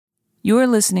You are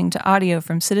listening to audio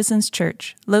from Citizens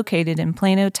Church, located in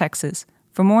Plano, Texas.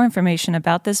 For more information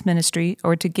about this ministry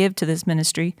or to give to this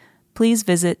ministry, please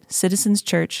visit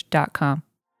citizenschurch.com.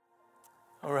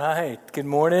 All right, good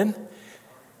morning.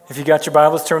 If you got your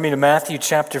Bibles, turn with me to Matthew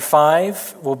chapter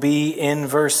 5. We'll be in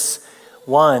verse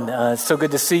 1. It's so good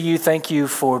to see you. Thank you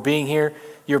for being here.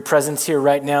 Your presence here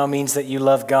right now means that you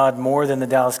love God more than the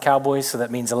Dallas Cowboys, so that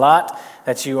means a lot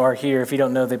that you are here. If you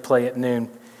don't know, they play at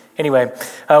noon. Anyway,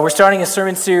 we're starting a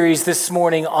sermon series this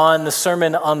morning on the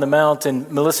Sermon on the Mount, and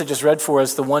Melissa just read for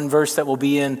us the one verse that will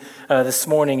be in this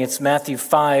morning. It's Matthew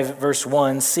 5, verse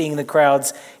 1. Seeing the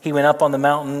crowds, he went up on the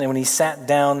mountain, and when he sat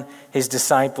down, his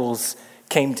disciples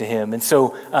came to him. And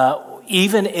so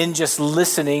even in just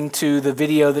listening to the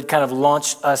video that kind of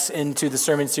launched us into the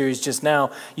sermon series just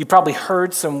now, you probably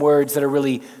heard some words that are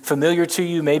really familiar to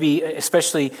you. Maybe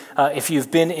especially if you've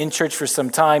been in church for some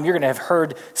time, you're going to have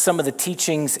heard some of the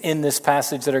teachings in this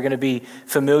passage that are going to be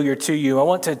familiar to you. I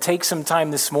want to take some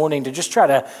time this morning to just try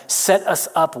to set us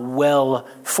up well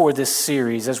for this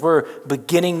series. As we're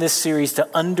beginning this series, to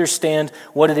understand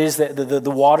what it is, that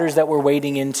the waters that we're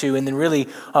wading into, and then really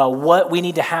what we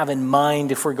need to have in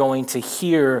mind if we're going to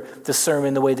hear the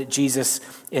sermon the way that Jesus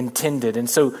intended. And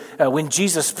so when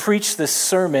Jesus preached this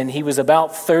sermon, he was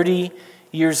about 30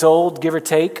 years old, give or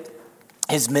take.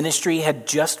 His ministry had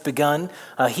just begun.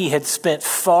 He had spent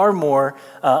far more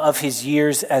of his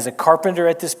years as a carpenter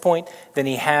at this point than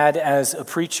he had as a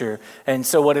preacher. And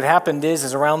so what had happened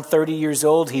is around 30 years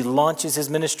old, he launches his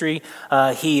ministry.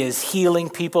 He is healing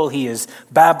people. He is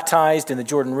baptized in the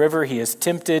Jordan River. He is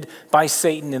tempted by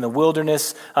Satan in the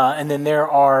wilderness. And then there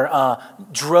are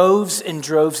droves and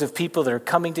droves of people that are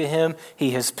coming to him.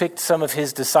 He has picked some of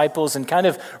his disciples, and kind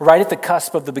of right at the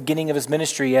cusp of the beginning of his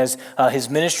ministry, as his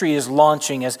ministry is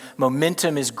launching, as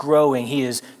momentum is growing, he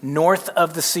is north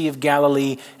of the Sea of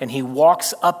Galilee, and he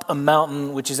walks up a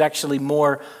mountain, which is actually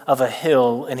more of a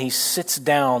hill, and he sits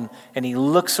down and he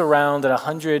looks around at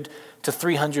 100 to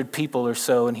 300 people or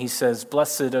so, and he says,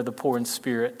 "Blessed are the poor in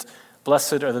spirit,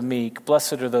 blessed are the meek,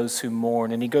 blessed are those who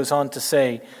mourn." And he goes on to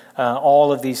say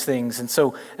all of these things. And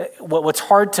so what's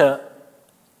hard to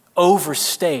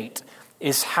overstate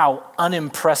is how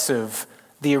unimpressive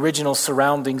the original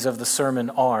surroundings of the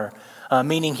sermon are.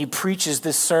 Meaning he preaches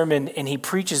this sermon, and he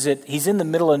preaches it, he's in the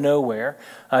middle of nowhere.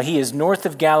 He is north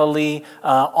of Galilee,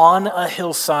 on a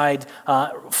hillside,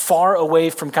 far away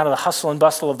from kind of the hustle and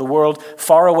bustle of the world,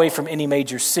 far away from any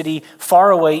major city,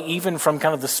 far away even from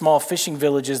kind of the small fishing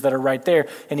villages that are right there.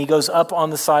 And he goes up on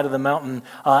the side of the mountain,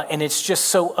 and it's just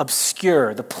so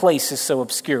obscure. The place is so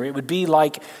obscure. It would be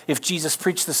like if Jesus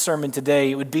preached the sermon today,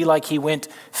 it would be like he went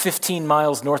 15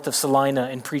 miles north of Salina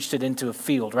and preached it into a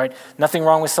field, right? Nothing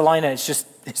wrong with Salina.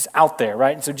 It's out there,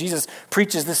 right? And so Jesus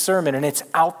preaches this sermon, and it's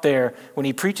out there when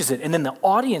he preaches it. And then the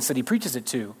audience that he preaches it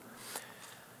to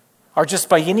are just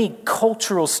by any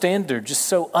cultural standard just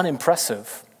so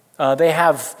unimpressive. They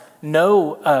have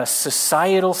no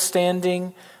societal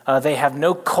standing. They have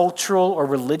no cultural or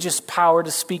religious power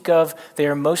to speak of. They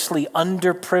are mostly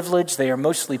underprivileged. They are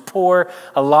mostly poor.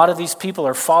 A lot of these people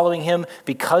are following him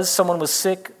because someone was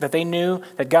sick that they knew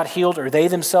that got healed, or they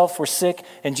themselves were sick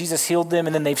and Jesus healed them,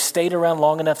 and then they've stayed around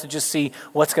long enough to just see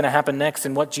what's going to happen next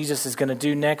and what Jesus is going to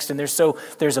do next. And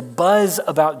there's a buzz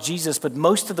about Jesus, but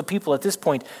most of the people at this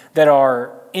point that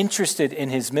are interested in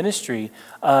his ministry,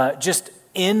 just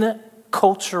in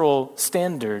cultural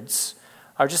standards,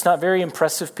 are just not very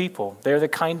impressive people. They're the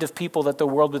kind of people that the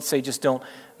world would say just don't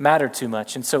matter too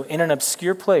much. And so in an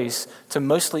obscure place to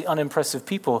mostly unimpressive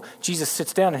people, Jesus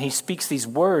sits down and he speaks these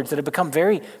words that have become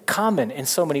very common in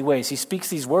so many ways. He speaks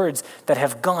these words that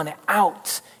have gone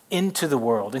out into the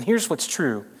world. And here's what's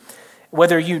true.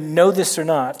 Whether you know this or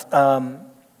not,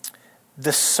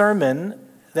 the sermon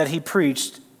that he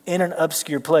preached in an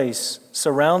obscure place,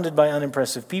 surrounded by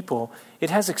unimpressive people, it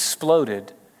has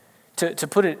exploded. To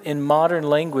put it in modern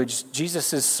language,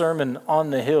 Jesus' sermon on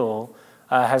the hill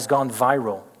has gone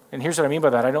viral. And here's what I mean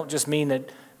by that. I don't just mean that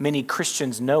many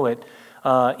Christians know it.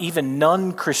 Even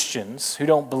non-Christians who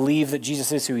don't believe that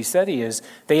Jesus is who he said he is,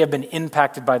 they have been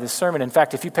impacted by this sermon. In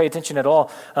fact, if you pay attention at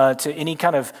all to any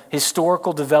kind of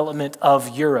historical development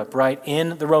of Europe, right,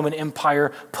 in the Roman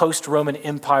Empire, post-Roman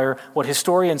Empire, what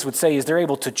historians would say is they're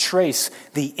able to trace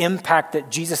the impact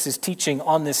that Jesus' teaching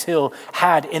on this hill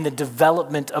had in the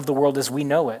development of the world as we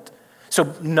know it.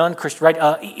 So non-Christian,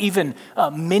 right? Even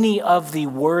many of the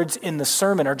words in the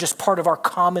sermon are just part of our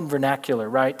common vernacular,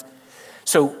 right?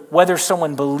 So whether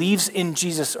someone believes in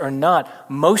Jesus or not,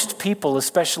 most people,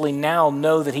 especially now,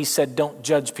 know that he said, don't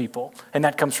judge people. And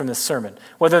that comes from this sermon.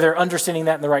 Whether they're understanding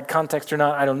that in the right context or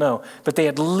not, I don't know. But they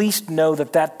at least know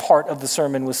that that part of the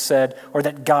sermon was said, or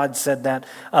that God said that.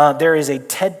 There is a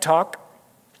TED Talk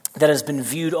that has been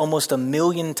viewed almost 1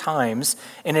 million times,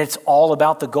 and it's all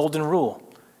about the golden rule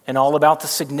and all about the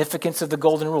significance of the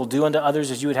golden rule. Do unto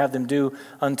others as you would have them do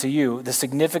unto you. The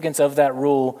significance of that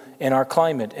rule in our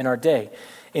climate, in our day.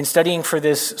 In studying for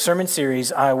this sermon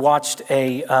series, I watched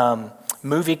a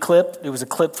movie clip. It was a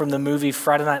clip from the movie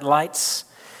Friday Night Lights.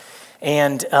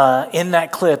 And in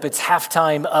that clip, it's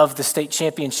halftime of the state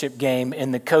championship game,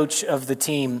 and the coach of the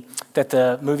team that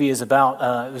the movie is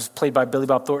about, it was played by Billy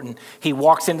Bob Thornton. He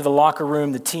walks into the locker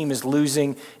room, the team is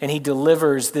losing, and he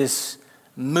delivers this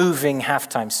moving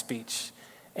halftime speech.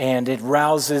 And it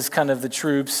rouses kind of the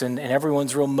troops, and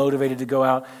everyone's real motivated to go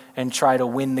out and try to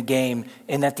win the game.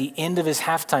 And at the end of his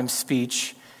halftime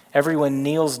speech, everyone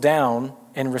kneels down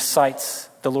and recites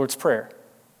the Lord's Prayer.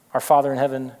 Our Father in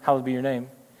heaven, hallowed be your name.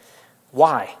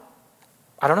 Why?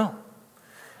 I don't know.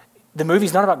 The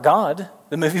movie's not about God.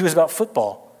 The movie was about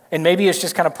football. And maybe it's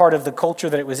just kind of part of the culture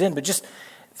that it was in. But just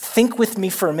think with me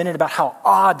for a minute about how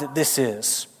odd this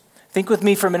is. Think with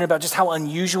me for a minute about just how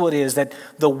unusual it is that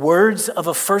the words of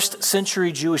a first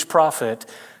century Jewish prophet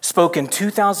spoken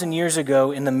 2,000 years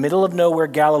ago in the middle of nowhere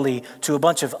Galilee to a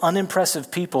bunch of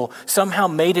unimpressive people somehow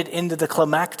made it into the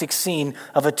climactic scene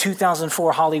of a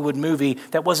 2004 Hollywood movie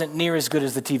that wasn't near as good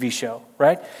as the TV show,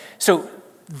 right? So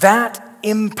that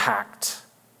impact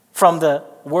from the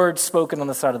words spoken on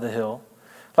the side of the hill,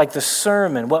 like the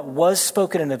sermon, what was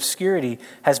spoken in obscurity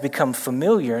has become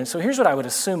familiar. And so here's what I would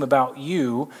assume about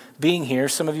you being here.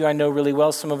 Some of you I know really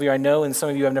well, some of you I know, and some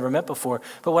of you I've never met before.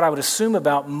 But what I would assume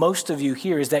about most of you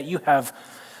here is that you have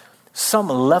some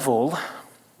level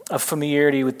of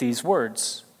familiarity with these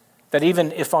words. That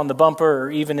even if on the bumper,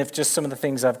 or even if just some of the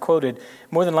things I've quoted,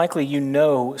 more than likely you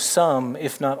know some,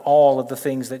 if not all, of the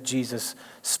things that Jesus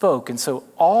spoke. And so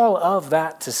all of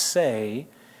that to say,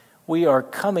 we are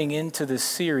coming into this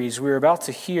series. We're about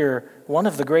to hear one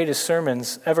of the greatest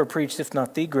sermons ever preached, if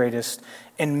not the greatest.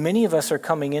 And many of us are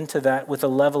coming into that with a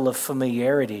level of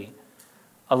familiarity,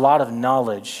 a lot of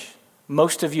knowledge.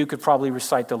 Most of you could probably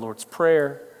recite the Lord's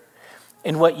Prayer.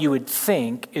 And what you would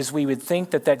think is we would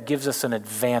think that that gives us an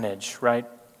advantage, right?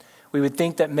 We would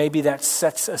think that maybe that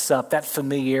sets us up. That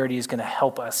familiarity is going to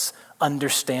help us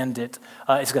understand it.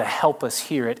 It's going to help us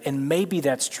hear it. And maybe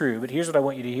that's true. But here's what I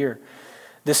want you to hear.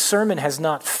 This sermon has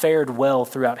not fared well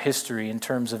throughout history in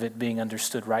terms of it being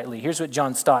understood rightly. Here's what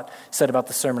John Stott said about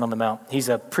the Sermon on the Mount. He's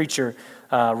a preacher,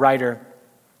 writer.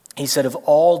 He said, of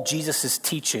all Jesus'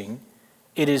 teaching,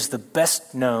 it is the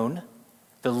best known,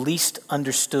 the least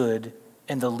understood,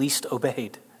 and the least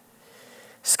obeyed.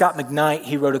 Scott McKnight,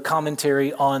 he wrote a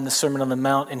commentary on the Sermon on the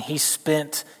Mount, and he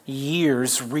spent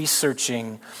years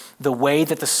researching the way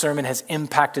that the sermon has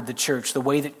impacted the church, the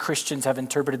way that Christians have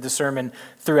interpreted the sermon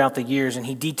throughout the years. And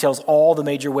he details all the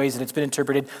major ways that it's been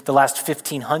interpreted the last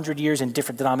 1,500 years in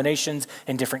different denominations,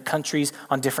 in different countries,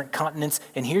 on different continents.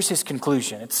 And here's his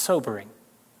conclusion. It's sobering.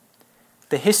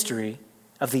 The history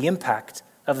of the impact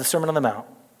of the Sermon on the Mount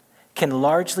can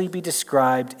largely be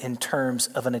described in terms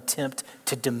of an attempt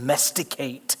to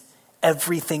domesticate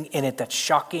everything in it that's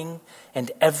shocking and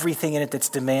everything in it that's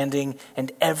demanding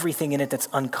and everything in it that's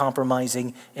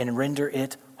uncompromising and render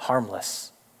it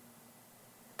harmless.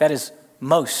 That is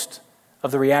most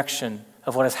of the reaction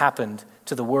of what has happened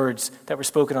to the words that were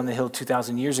spoken on the hill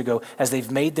 2,000 years ago. As they've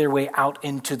made their way out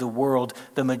into the world,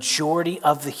 the majority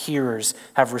of the hearers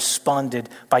have responded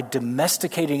by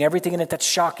domesticating everything in it that's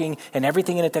shocking and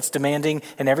everything in it that's demanding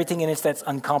and everything in it that's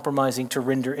uncompromising to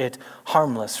render it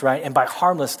harmless, right? And by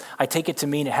harmless, I take it to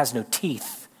mean it has no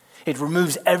teeth. It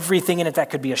removes everything in it that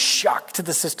could be a shock to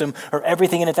the system or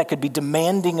everything in it that could be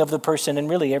demanding of the person and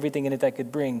really everything in it that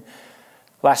could bring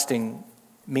lasting,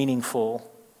 meaningful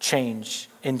change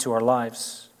into our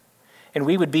lives. And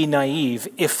we would be naive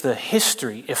if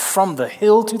from the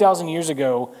hill 2,000 years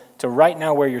ago to right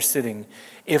now where you're sitting,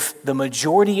 if the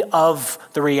majority of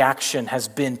the reaction has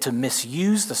been to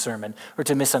misuse the sermon or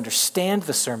to misunderstand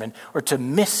the sermon or to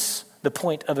miss the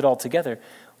point of it altogether,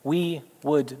 we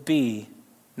would be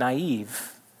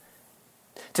naive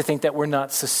to think that we're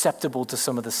not susceptible to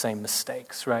some of the same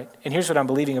mistakes, right? And here's what I'm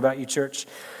believing about you, church,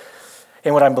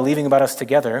 and what I'm believing about us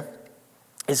together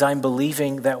is I'm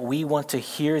believing that we want to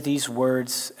hear these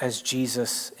words as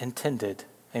Jesus intended.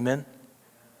 Amen?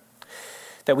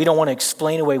 That we don't want to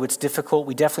explain away what's difficult.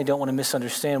 We definitely don't want to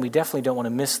misunderstand. We definitely don't want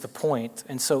to miss the point.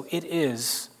 And so it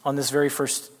is, on this very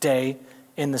first day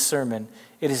in the sermon,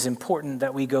 it is important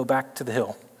that we go back to the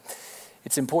hill.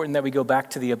 It's important that we go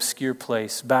back to the obscure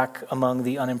place, back among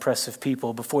the unimpressive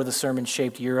people, before the sermon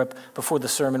shaped Europe, before the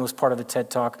sermon was part of a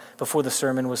TED Talk, before the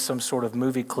sermon was some sort of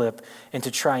movie clip, and to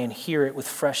try and hear it with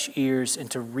fresh ears, and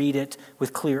to read it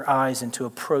with clear eyes, and to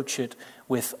approach it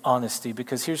with honesty.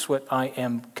 Because here's what I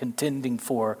am contending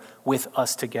for with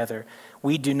us together.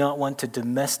 We do not want to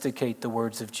domesticate the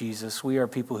words of Jesus. We are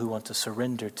people who want to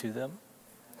surrender to them.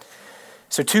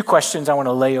 So 2 questions I want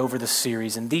to lay over the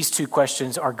series, and these 2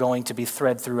 questions are going to be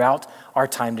thread throughout our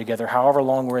time together, however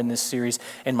long we're in this series.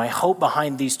 And my hope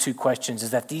behind these 2 questions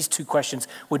is that these 2 questions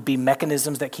would be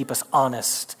mechanisms that keep us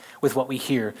honest with what we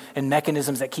hear, and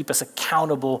mechanisms that keep us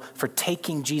accountable for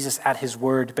taking Jesus at his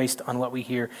word based on what we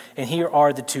hear. And here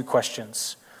are the 2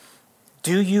 questions.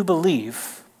 Do you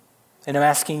believe, and I'm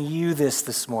asking you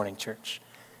this morning, church,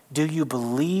 do you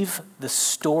believe the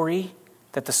story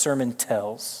that the sermon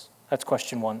tells? That's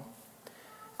question 1.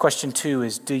 Question 2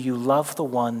 is, do you love the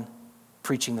one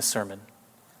preaching the sermon?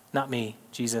 Not me,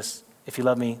 Jesus. If you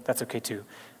love me, that's okay too.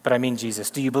 But I mean Jesus.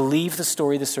 Do you believe the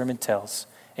story the sermon tells?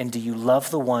 And do you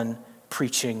love the one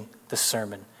preaching the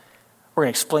sermon? We're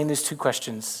going to explain these 2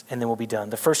 questions, and then we'll be done.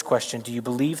 The first question, do you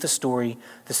believe the story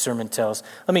the sermon tells?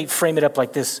 Let me frame it up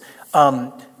like this.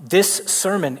 This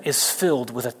sermon is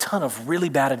filled with a ton of really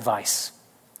bad advice.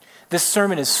 This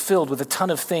sermon is filled with a ton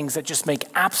of things that just make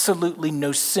absolutely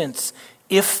no sense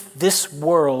if this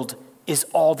world is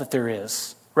all that there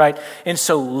is, right? And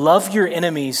so love your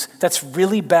enemies. That's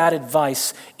really bad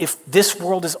advice if this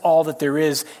world is all that there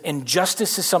is, and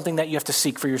justice is something that you have to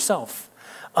seek for yourself.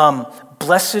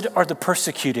 Blessed are the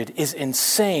persecuted is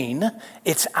insane.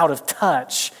 It's out of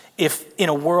touch if in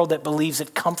a world that believes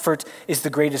that comfort is the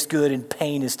greatest good and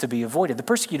pain is to be avoided. The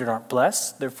persecuted aren't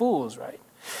blessed. They're fools, right?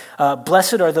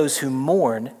 Blessed are those who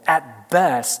mourn. At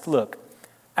best,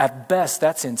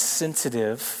 that's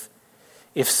insensitive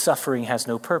if suffering has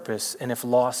no purpose and if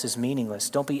loss is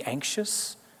meaningless. Don't be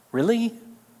anxious. Really?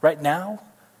 Right now?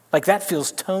 Like that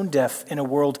feels tone deaf in a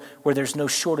world where there's no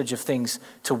shortage of things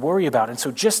to worry about. And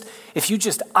so if you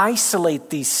just isolate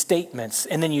these statements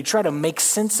and then you try to make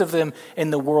sense of them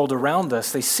in the world around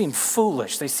us, they seem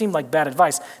foolish. They seem like bad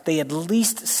advice. They at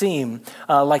least seem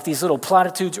like these little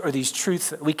platitudes or these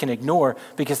truths that we can ignore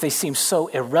because they seem so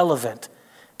irrelevant.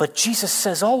 But Jesus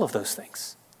says all of those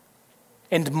things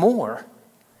and more.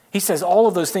 He says all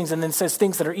of those things and then says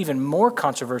things that are even more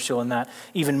controversial in that,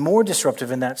 even more disruptive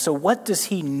in that. So what does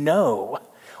he know?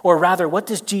 Or rather, what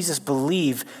does Jesus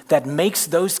believe that makes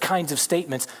those kinds of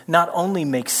statements not only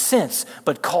make sense,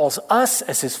 but calls us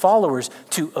as his followers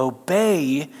to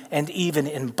obey and even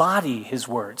embody his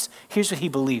words? Here's what he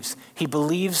believes. He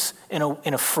believes in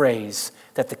a phrase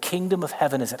that the kingdom of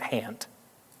heaven is at hand.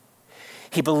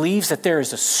 He believes that there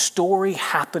is a story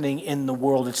happening in the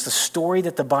world. It's the story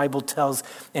that the Bible tells.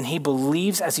 And he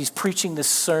believes as he's preaching this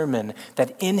sermon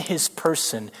that in his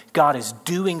person, God is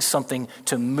doing something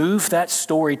to move that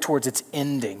story towards its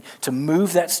ending, to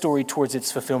move that story towards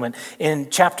its fulfillment. In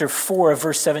chapter 4 of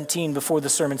verse 17, before the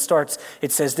sermon starts,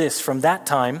 it says this, from that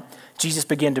time, Jesus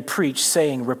began to preach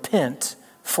saying, repent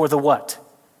for the what?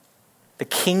 The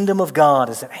kingdom of God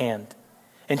is at hand.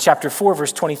 In chapter 4,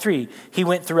 verse 23, he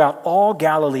went throughout all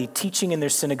Galilee, teaching in their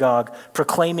synagogue,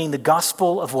 proclaiming the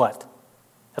gospel of what?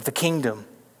 Of the kingdom.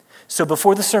 So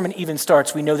before the sermon even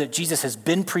starts, we know that Jesus has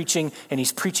been preaching, and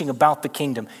he's preaching about the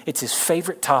kingdom. It's his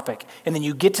favorite topic. And then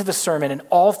you get to the sermon, and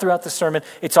all throughout the sermon,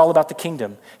 it's all about the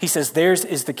kingdom. He says, theirs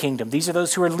is the kingdom. These are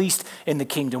those who are least in the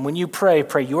kingdom. When you pray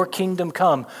your kingdom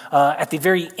come. At the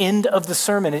very end of the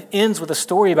sermon, it ends with a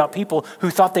story about people who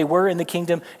thought they were in the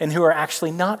kingdom and who are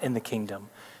actually not in the kingdom.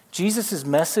 Jesus'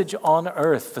 message on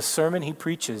earth, the sermon he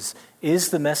preaches, is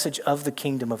the message of the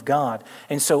kingdom of God.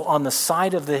 And so on the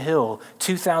side of the hill,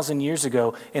 2,000 years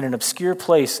ago, in an obscure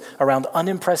place around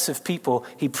unimpressive people,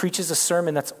 he preaches a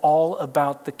sermon that's all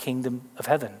about the kingdom of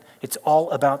heaven. It's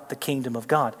all about the kingdom of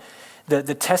God.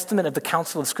 The testament of the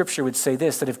council of Scripture would say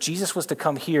this, that if Jesus was to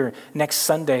come here next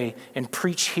Sunday and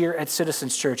preach here at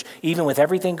Citizens Church, even with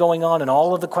everything going on and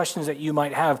all of the questions that you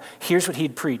might have, here's what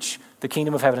he'd preach. The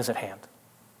kingdom of heaven is at hand.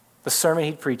 The sermon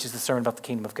he'd preach is the sermon about the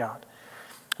kingdom of God.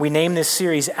 We name this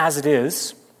series As It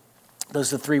Is.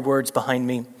 Those are the 3 words behind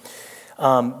me.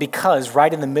 Because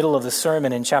right in the middle of the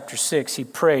sermon in chapter 6, he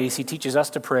teaches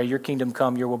us to pray, your kingdom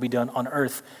come, your will be done on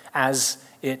earth as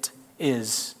it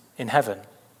is in heaven.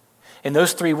 And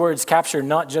those three words capture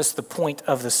not just the point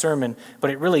of the sermon, but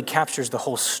it really captures the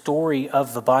whole story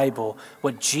of the Bible.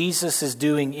 What Jesus is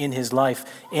doing in his life,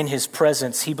 in his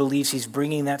presence, he believes he's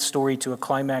bringing that story to a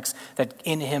climax, that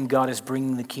in him God is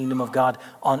bringing the kingdom of God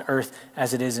on earth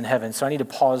as it is in heaven. So I need to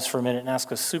pause for a minute and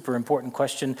ask a super important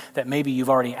question that maybe you've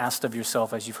already asked of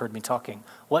yourself as you've heard me talking.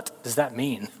 What does that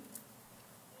mean?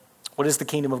 What is the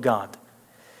kingdom of God?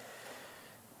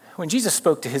 When Jesus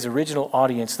spoke to his original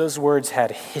audience, those words had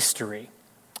history,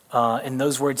 and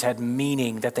those words had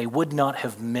meaning that they would not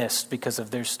have missed because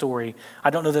of their story. I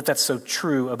don't know that that's so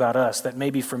true about us, that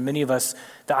maybe for many of us,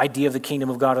 the idea of the kingdom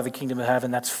of God or the kingdom of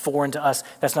heaven, that's foreign to us.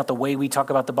 That's not the way we talk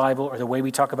about the Bible or the way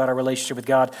we talk about our relationship with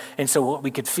God. And so what we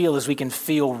could feel is we can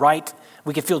feel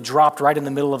dropped right in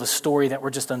the middle of a story that we're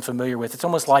just unfamiliar with. It's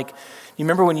almost like, you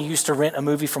remember when you used to rent a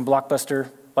movie from Blockbuster,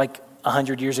 like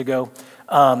 100 years ago,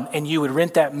 and you would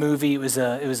rent that movie. It was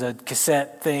a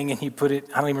cassette thing, and you put it,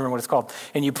 I don't even remember what it's called,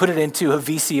 and you put it into a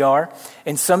VCR,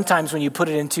 and sometimes when you put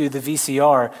it into the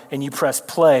VCR and you press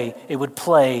play, it would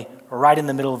play right in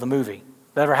the middle of the movie.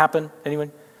 That ever happen?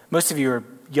 Anyone? Most of you are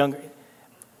younger.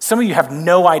 Some of you have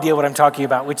no idea what I'm talking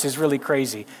about, which is really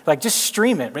crazy. Like, just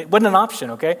stream it. It wasn't an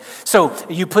option, okay? So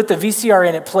you put the VCR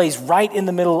in, it plays right in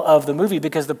the middle of the movie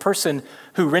because the person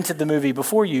who rented the movie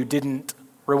before you didn't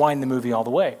rewind the movie all the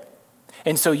way.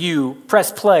 And so you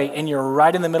press play, and you're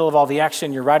right in the middle of all the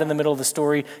action, you're right in the middle of the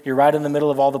story, you're right in the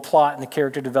middle of all the plot and the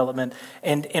character development.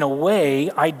 And in a way,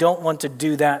 I don't want to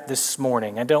do that this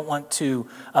morning. I don't want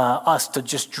us to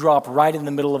just drop right in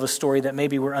the middle of a story that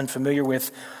maybe we're unfamiliar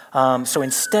with. So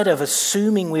instead of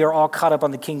assuming we are all caught up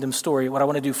on the kingdom story, what I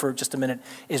want to do for just a minute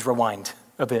is rewind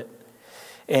a bit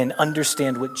and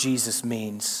understand what Jesus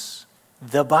means.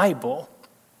 The Bible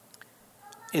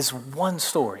is one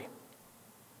story.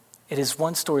 It is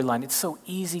one storyline. It's so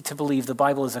easy to believe the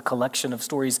Bible is a collection of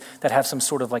stories that have some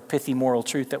sort of like pithy moral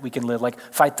truth that we can live, like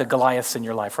fight the Goliaths in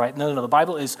your life, right? No. The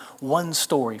Bible is one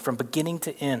story from beginning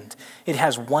to end. It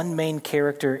has one main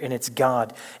character, and it's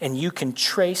God. And you can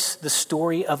trace the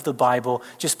story of the Bible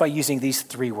just by using these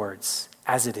three words,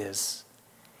 as it is.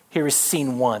 Here is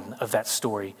scene one of that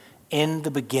story. In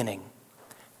the beginning,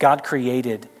 God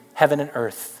created heaven and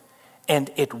earth,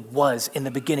 and it was in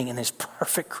the beginning in this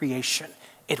perfect creation.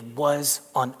 It was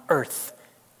on earth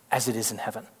as it is in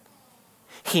heaven.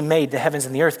 He made the heavens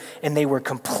and the earth, and they were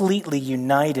completely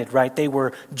united, right? They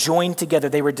were joined together.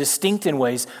 They were distinct in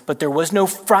ways, but there was no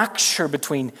fracture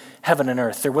between heaven and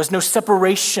earth. There was no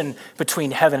separation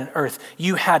between heaven and earth.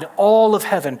 You had all of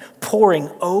heaven pouring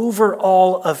over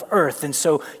all of earth. And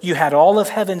so you had all of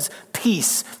heaven's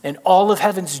peace and all of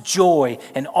heaven's joy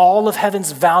and all of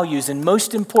heaven's values. And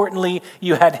most importantly,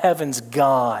 you had heaven's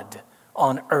God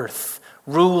on earth,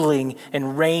 ruling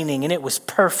and reigning, and it was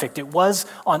perfect. It was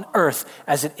on earth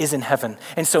as it is in heaven.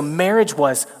 And so marriage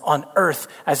was on earth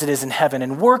as it is in heaven,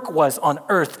 and work was on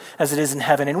earth as it is in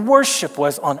heaven, and worship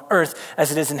was on earth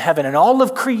as it is in heaven, and all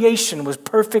of creation was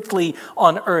perfectly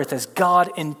on earth as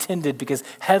God intended, because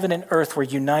heaven and earth were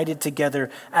united together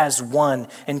as one.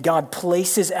 And God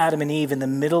places Adam and Eve in the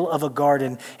middle of a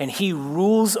garden, and he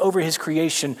rules over his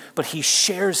creation, but he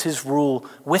shares his rule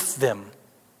with them.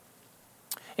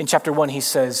 In chapter 1, he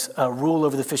says, rule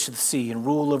over the fish of the sea, and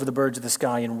rule over the birds of the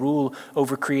sky, and rule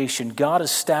over creation. God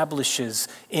establishes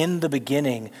in the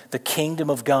beginning the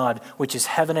kingdom of God, which is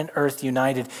heaven and earth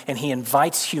united, and he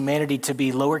invites humanity to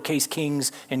be lowercase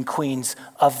kings and queens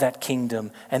of that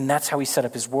kingdom. And that's how he set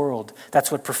up his world. That's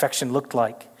what perfection looked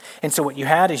like. And so what you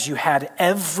had is you had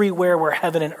everywhere where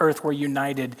heaven and earth were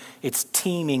united, it's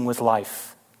teeming with life.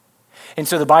 And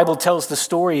so the Bible tells the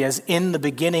story as in the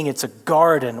beginning, it's a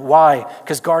garden. Why?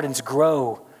 Because gardens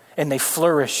grow and they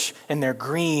flourish and they're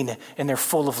green and they're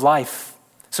full of life.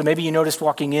 So maybe you noticed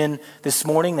walking in this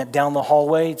morning that down the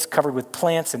hallway, it's covered with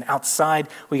plants, and outside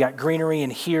we got greenery,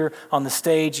 and here on the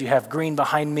stage you have green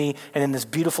behind me, and in this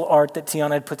beautiful art that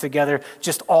Tiana had put together,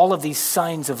 just all of these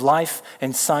signs of life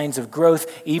and signs of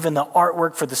growth. Even the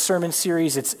artwork for the sermon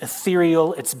series, it's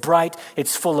ethereal, it's bright,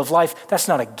 it's full of life. That's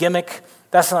not a gimmick.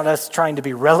 That's not us trying to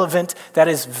be relevant. That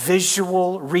is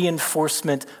visual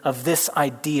reinforcement of this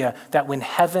idea that when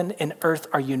heaven and earth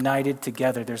are united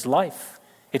together, there's life.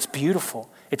 It's beautiful.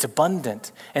 It's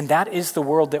abundant. And that is the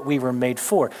world that we were made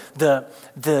for.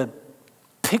 The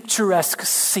picturesque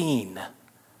scene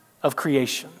of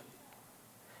creation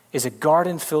is a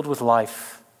garden filled with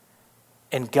life,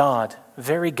 and God,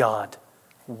 very God,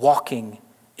 walking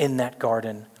in that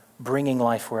garden, bringing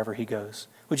life wherever he goes.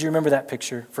 Would you remember that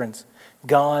picture, friends?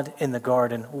 God in the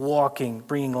garden, walking,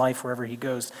 bringing life wherever he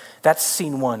goes. That's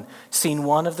scene one. Scene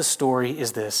one of the story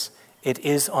is this: it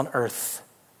is on earth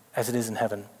as it is in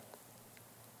heaven.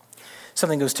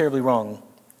 something goes terribly wrong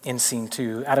in scene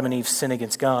 2. Adam and Eve sin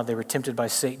against God. They were tempted by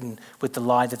Satan with the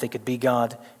lie that they could be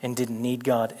God and didn't need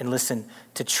God. And listen,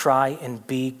 to try and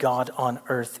be God on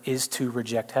earth is to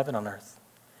reject heaven on earth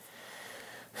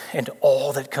and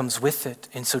all that comes with it.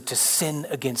 And so to sin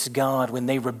against God, when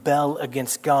they rebel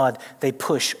against God, they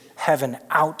push heaven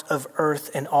out of earth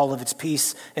and all of its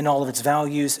peace and all of its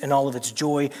values and all of its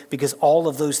joy, because all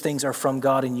of those things are from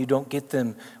God and you don't get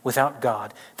them without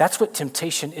God. That's what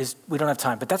temptation is. We don't have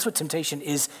time, but that's what temptation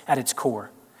is at its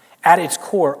core. At its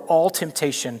core, all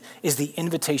temptation is the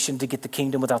invitation to get the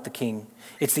kingdom without the king.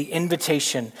 It's the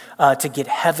invitation to get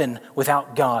heaven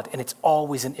without God, and it's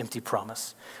always an empty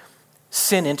promise.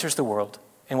 Sin enters the world,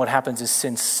 and what happens is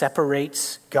sin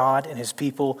separates God and his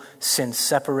people. Sin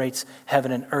separates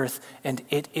heaven and earth, and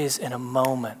it is in a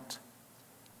moment,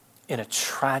 in a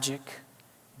tragic,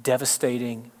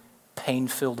 devastating,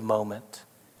 pain-filled moment,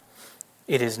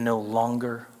 it is no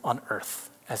longer on earth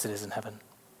as it is in heaven.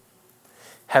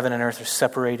 Heaven and earth are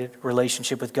separated.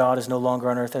 Relationship with God is no longer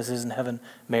on earth as it is in heaven.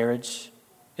 Marriage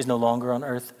is no longer on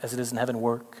earth as it is in heaven.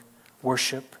 Work,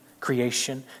 worship,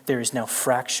 creation. There is now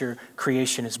fracture.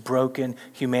 Creation is broken.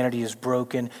 Humanity is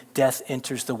broken. Death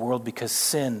enters the world because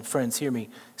sin, friends, hear me,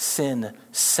 sin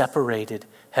separated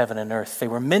heaven and earth. They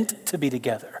were meant to be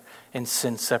together, and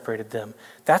sin separated them.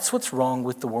 That's what's wrong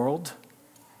with the world.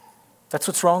 That's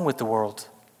what's wrong with the world.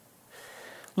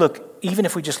 Look, even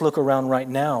if we just look around right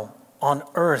now, on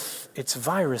earth it's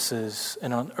viruses,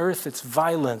 and on earth it's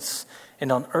violence,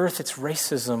 and on earth it's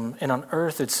racism, and on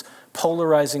earth it's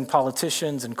polarizing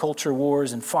politicians and culture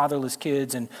wars and fatherless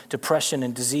kids and depression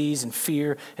and disease and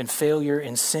fear and failure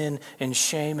and sin and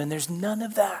shame. And there's none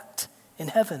of that in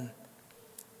heaven.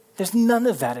 There's none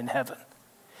of that in heaven.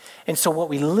 And so what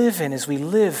we live in is we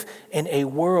live in a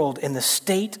world, and the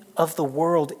state of the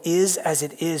world is as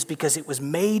it is because it was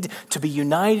made to be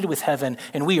united with heaven,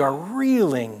 and we are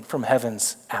reeling from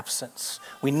heaven's absence.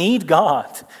 We need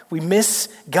God. We miss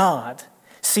God.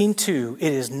 Scene 2,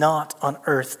 it is not on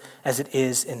earth as it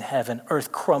is in heaven.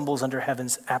 Earth crumbles under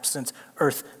heaven's absence.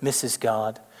 Earth misses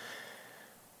God.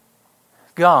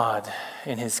 God,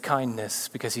 in his kindness,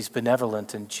 because he's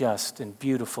benevolent and just and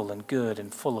beautiful and good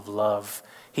and full of love,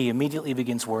 he immediately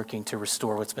begins working to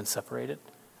restore what's been separated.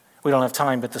 We don't have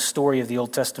time, but the story of the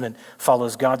Old Testament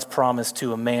follows God's promise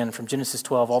to a man from Genesis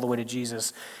 12 all the way to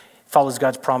Jesus. Follows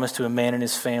God's promise to a man and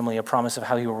his family, a promise of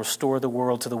how he will restore the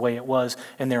world to the way it was.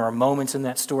 And there are moments in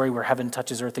that story where heaven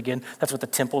touches earth again. That's what the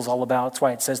temple's all about. That's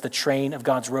why it says the train of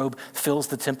God's robe fills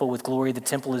the temple with glory. The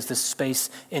temple is this space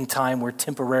in time where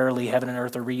temporarily heaven and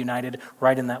earth are reunited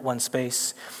right in that one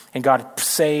space. And God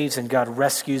saves and God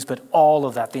rescues, but all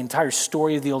of that, the entire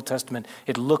story of the Old Testament,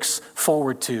 it looks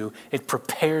forward to, it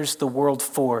prepares the world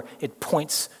for, it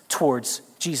points towards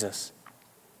Jesus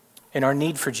and our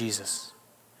need for Jesus.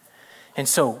 And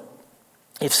so,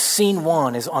 if scene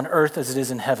 1 is on earth as it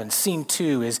is in heaven, scene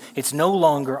 2 is it's no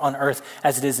longer on earth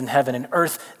as it is in heaven, and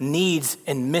earth needs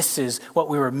and misses what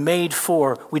we were made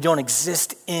for. We don't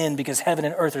exist in because heaven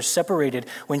and earth are separated.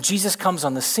 When Jesus comes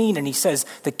on the scene and he says,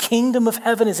 the kingdom of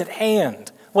heaven is at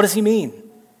hand, what does he mean?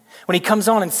 When he comes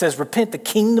on and says, repent, the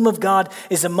kingdom of God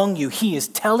is among you, he is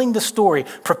telling the story,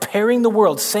 preparing the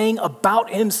world, saying about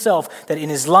himself that in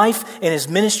his life, in his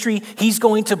ministry, he's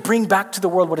going to bring back to the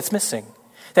world what it's missing.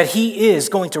 That he is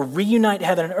going to reunite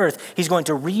heaven and earth. He's going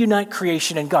to reunite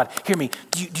creation and God. Hear me,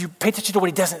 do you pay attention to what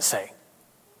he doesn't say?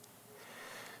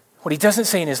 What he doesn't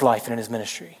say in his life and in his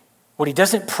ministry. What he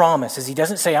doesn't promise is he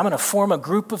doesn't say, I'm going to form a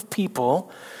group of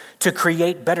people to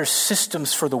create better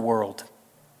systems for the world.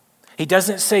 He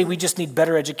doesn't say we just need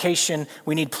better education,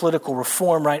 we need political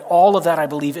reform, right? All of that, I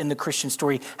believe, in the Christian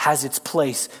story has its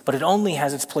place, but it only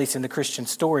has its place in the Christian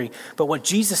story. But what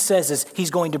Jesus says is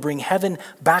he's going to bring heaven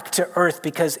back to earth,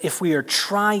 because if we are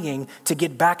trying to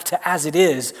get back to as it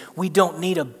is, we don't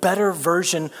need a better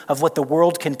version of what the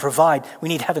world can provide. We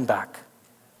need heaven back.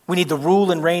 We need the rule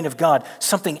and reign of God,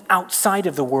 something outside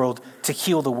of the world to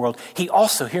heal the world. He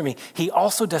also, hear me, he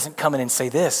also doesn't come in and say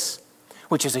this,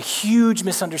 which is a huge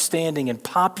misunderstanding in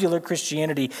popular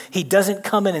Christianity. He doesn't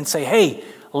come in and say, hey,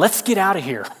 let's get out of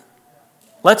here.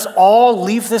 Let's all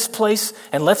leave this place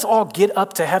and let's all get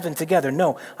up to heaven together.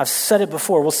 No, I've said it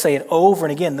before. We'll say it over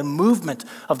and again. The movement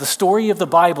of the story of the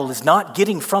Bible is not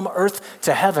getting from earth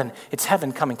to heaven. It's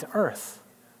heaven coming to earth.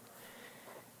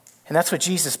 And that's what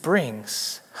Jesus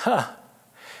brings.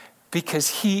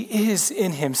 Because he is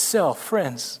in himself,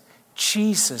 friends.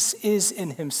 Jesus is in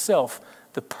himself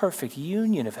the perfect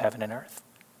union of heaven and earth.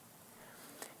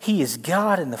 He is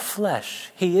God in the flesh.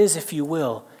 He is, if you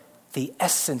will, the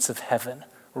essence of heaven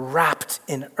wrapped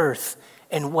in earth.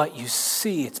 And what you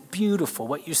see, it's beautiful.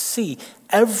 What you see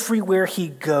everywhere he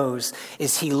goes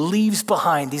is he leaves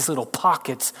behind these little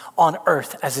pockets on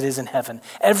earth as it is in heaven.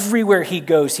 Everywhere he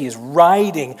goes, he is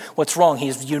righting what's wrong. He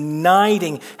is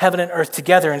uniting heaven and earth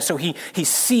together. And so he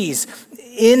sees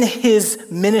in his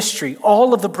ministry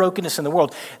all of the brokenness in the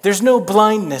world. There's no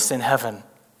blindness in heaven.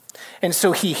 And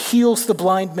so he heals the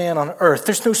blind man on earth.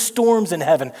 There's no storms in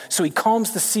heaven, so he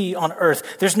calms the sea on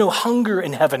earth. There's no hunger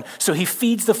in heaven, so he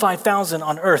feeds the 5,000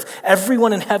 on earth.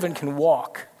 Everyone in heaven can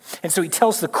walk. And so he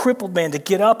tells the crippled man to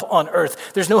get up on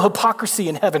earth. There's no hypocrisy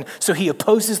in heaven, so he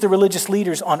opposes the religious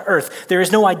leaders on earth. There is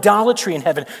no idolatry in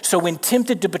heaven, so when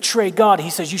tempted to betray God, he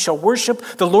says, you shall worship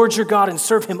the Lord your God and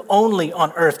serve him only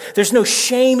on earth. There's no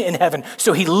shame in heaven,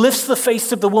 so he lifts the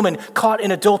face of the woman caught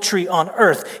in adultery on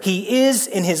earth. He is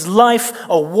in his life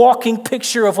a walking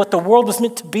picture of what the world was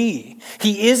meant to be.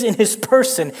 He is in his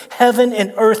person, heaven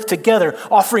and earth together,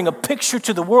 offering a picture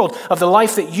to the world of the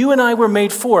life that you and I were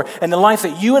made for and the life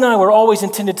that you and I were always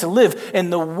intended to live, in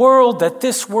the world that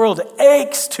this world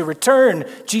aches to return.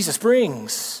 Jesus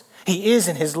brings. He is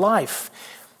in his life.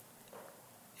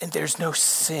 And there's no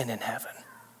sin in heaven.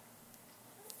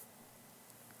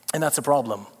 And that's a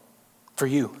problem for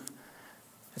you.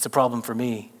 It's a problem for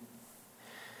me.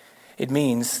 It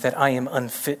means that I am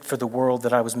unfit for the world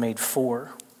that I was made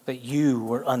for. That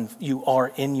you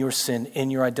are in your sin,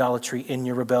 in your idolatry, in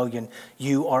your rebellion.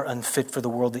 You are unfit for the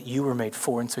world that you were made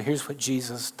for. And so here's what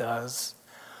Jesus does.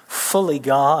 Fully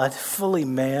God, fully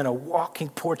man, a walking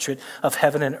portrait of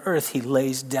heaven and earth. He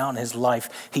lays down his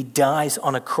life. He dies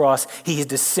on a cross. He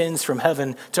descends from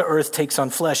heaven to earth, takes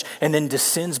on flesh, and then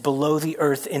descends below the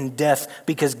earth in death,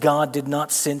 because God did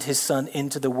not send his son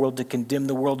into the world to condemn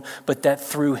the world, but that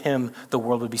through him the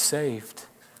world would be saved.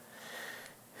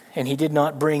 And he did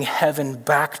not bring heaven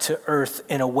back to earth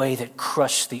in a way that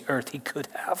crushed the earth. He could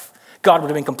have. God would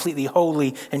have been completely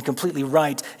holy and completely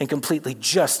right and completely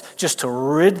just to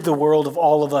rid the world of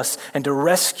all of us and to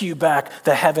rescue back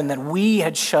the heaven that we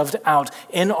had shoved out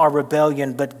in our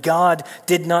rebellion. But God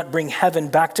did not bring heaven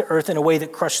back to earth in a way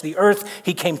that crushed the earth.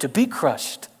 He came to be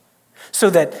crushed,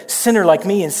 so that sinner like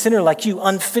me and sinner like you,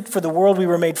 unfit for the world we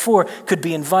were made for, could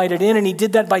be invited in. And he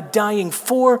did that by dying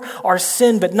for our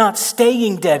sin, but not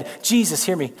staying dead. Jesus,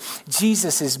 hear me.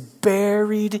 Jesus is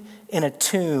buried in a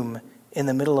tomb in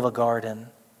the middle of a garden.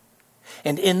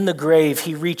 And in the grave,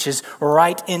 he reaches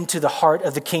right into the heart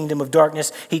of the kingdom of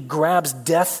darkness. He grabs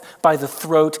death by the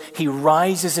throat. He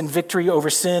rises in victory over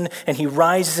sin, and he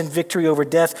rises in victory over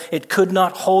death. It could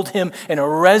not hold him. And a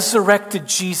resurrected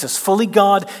Jesus, fully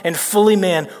God and fully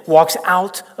man, walks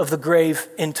out of the grave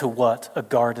into what? A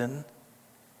garden.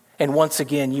 And once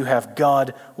again, you have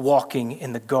God walking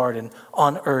in the garden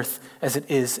on earth as it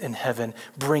is in heaven,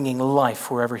 bringing life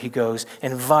wherever he goes,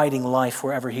 inviting life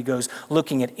wherever he goes,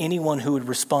 looking at anyone who would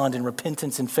respond in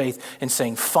repentance and faith and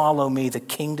saying, follow me, the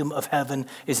kingdom of heaven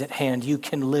is at hand. You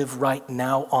can live right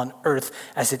now on earth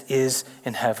as it is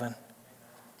in heaven.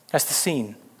 That's the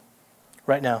scene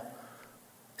right now.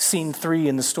 Scene 3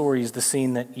 in the story is the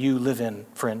scene that you live in,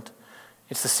 friend.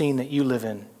 It's the scene that you live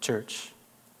in, church.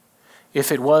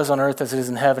 If it was on earth as it is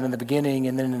in heaven in the beginning,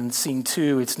 and then in scene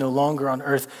 2, it's no longer on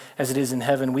earth as it is in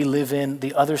heaven. We live in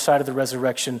the other side of the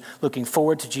resurrection, looking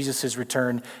forward to Jesus'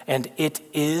 return, and it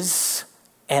is,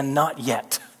 and not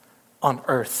yet, on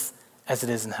earth as it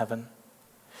is in heaven.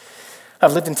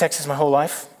 I've lived in Texas my whole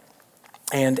life,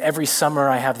 and every summer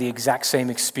I have the exact same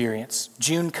experience.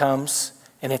 June comes,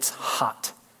 and it's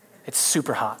hot. It's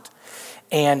super hot.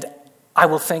 And I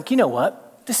will think, you know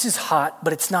what? This is hot,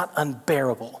 but it's not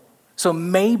unbearable. So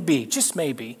maybe, just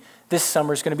maybe, this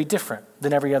summer is going to be different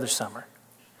than every other summer.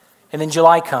 And then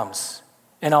July comes,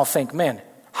 and I'll think, man,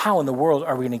 how in the world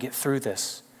are we going to get through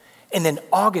this? And then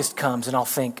August comes, and I'll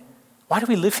think, why do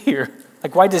we live here?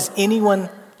 Like, why does anyone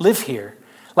live here?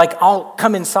 Like, I'll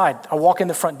come inside, I'll walk in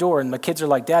the front door, and my kids are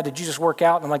like, Dad, did you just work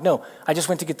out? And I'm like, no, I just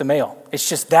went to get the mail. It's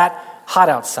just that hot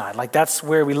outside. Like, that's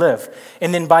where we live.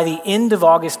 And then by the end of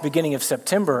August, beginning of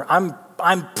September, I'm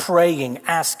praying,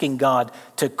 asking God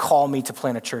to call me to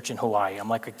plant a church in Hawaii. I'm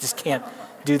like, I just can't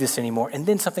do this anymore. And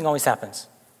then something always happens.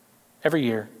 Every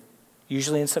year,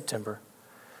 usually in September,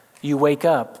 you wake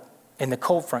up and the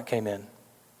cold front came in.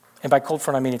 And by cold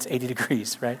front, I mean it's 80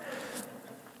 degrees, right?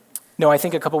 No, I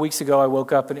think a couple weeks ago I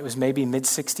woke up and it was maybe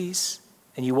mid-60s.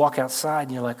 And you walk outside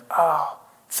and you're like, oh,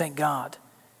 thank God.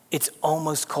 It's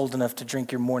almost cold enough to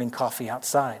drink your morning coffee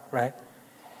outside, right?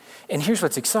 And here's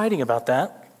what's exciting about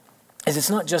that. Is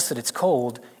it's not just that it's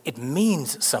cold, it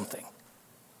means something.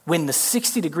 When the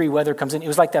 60-degree weather comes in, it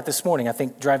was like that this morning. I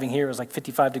think driving here, it was like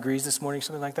 55 degrees this morning,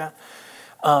 something like that.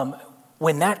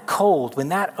 when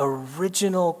that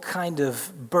original kind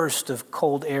of burst of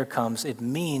cold air comes, it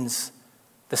means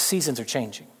the seasons are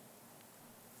changing.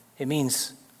 It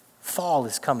means fall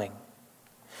is coming.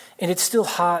 And it's still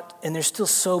hot, and there's still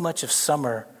so much of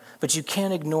summer, but you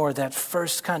can't ignore that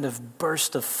first kind of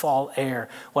burst of fall air.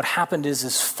 What happened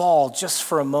is fall, just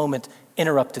for a moment,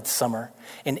 interrupted summer,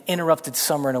 and interrupted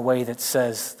summer in a way that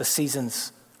says the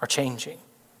seasons are changing.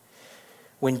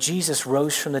 When Jesus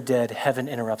rose from the dead, heaven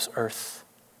interrupts earth.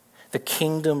 The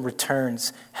kingdom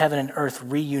returns. Heaven and earth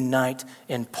reunite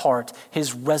in part.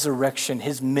 His resurrection,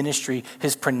 his ministry,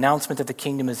 his pronouncement that the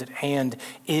kingdom is at hand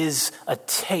is a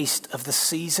taste of the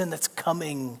season that's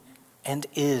coming and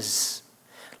is.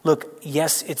 Look,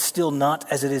 yes, it's still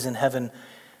not as it is in heaven,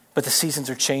 but the seasons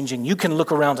are changing. You can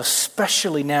look around,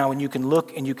 especially now, and you can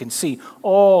look and you can see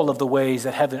all of the ways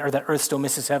that heaven or that earth still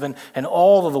misses heaven, and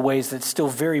all of the ways that it's still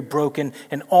very broken,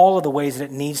 and all of the ways that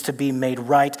it needs to be made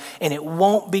right. And it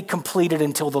won't be completed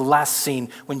until the last scene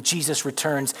when Jesus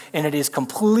returns, and it is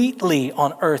completely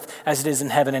on earth as it is in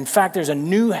heaven. In fact, there's a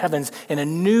new heavens and a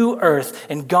new earth,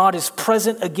 and God is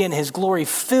present again. His glory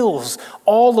fills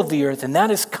all of the earth, and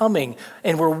that is coming.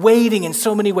 And we're waiting in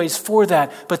so many ways for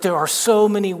that, but there are so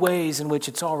many ways in which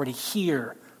it's already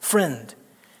here. Friend,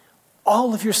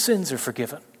 all of your sins are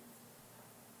forgiven.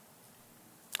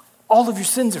 All of your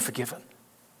sins are forgiven.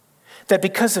 That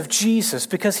because of Jesus,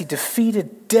 because he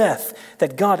defeated death,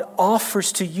 that God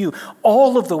offers to you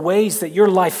all of the ways that your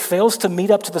life fails to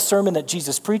meet up to the sermon that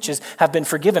Jesus preaches have been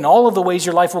forgiven. All of the ways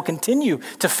your life will continue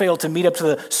to fail to meet up to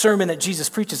the sermon that Jesus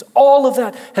preaches. All of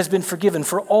that has been forgiven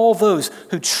for all those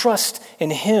who trust in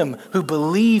him, who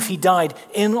believe he died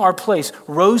in our place,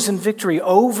 rose in victory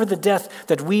over the death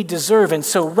that we deserve. And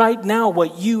so right now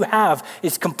what you have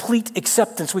is complete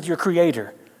acceptance with your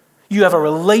Creator. You have a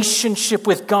relationship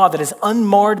with God that is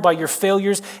unmarred by your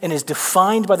failures and is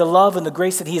defined by the love and the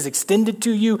grace that he has extended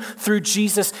to you through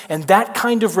Jesus. And that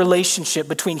kind of relationship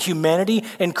between humanity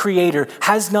and Creator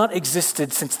has not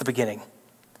existed since the beginning.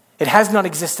 It has not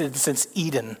existed since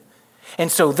Eden.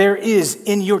 And so there is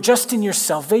in your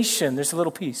salvation, there's a little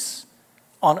peace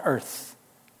on earth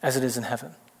as it is in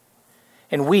heaven.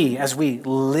 And we, as we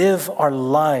live our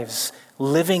lives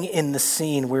living in the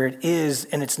scene where it is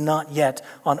and it's not yet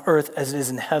on earth as it is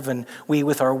in heaven, we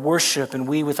with our worship and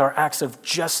we with our acts of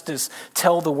justice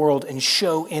tell the world and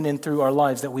show in and through our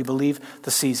lives that we believe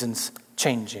the season's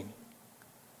changing.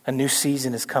 A new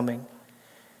season is coming.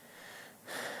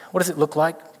 What does it look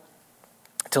like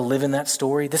to live in that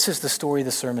story? This is the story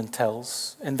the sermon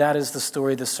tells, and that is the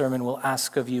story the sermon will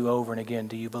ask of you over and again.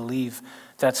 Do you believe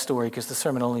that story? Because the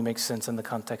sermon only makes sense in the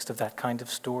context of that kind of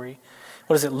story.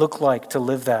 What does it look like to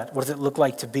live that? What does it look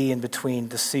like to be in between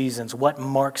the seasons? What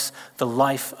marks the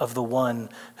life of the one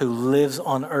who lives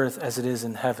on earth as it is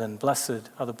in heaven? Blessed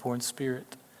are the poor in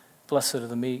spirit. Blessed are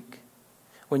the meek.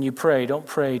 When you pray, don't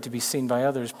pray to be seen by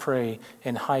others. Pray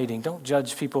in hiding. Don't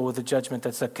judge people with a judgment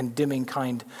that's a condemning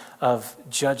kind of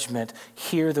judgment.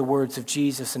 Hear the words of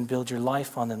Jesus and build your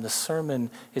life on them. The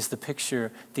sermon is the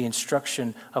picture, the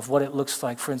instruction of what it looks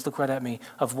like. Friends, look right at me.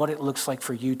 Of what it looks like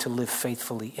for you to live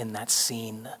faithfully in that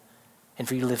scene and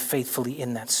for you to live faithfully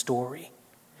in that story.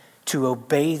 To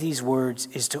obey these words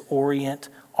is to orient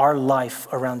our life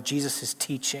around Jesus'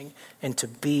 teaching and to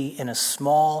be in a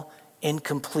small,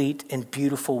 incomplete and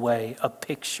beautiful way, a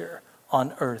picture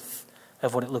on earth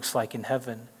of what it looks like in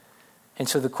heaven. And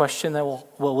so the question that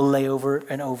we'll lay over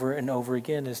and over and over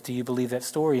again is, do you believe that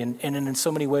story? And in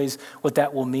so many ways, what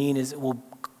that will mean is it will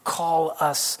call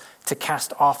us to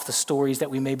cast off the stories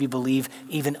that we maybe believe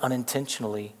even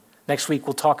unintentionally. Next week,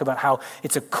 we'll talk about how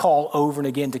it's a call over and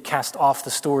again to cast off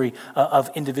the story of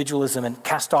individualism and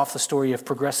cast off the story of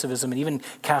progressivism and even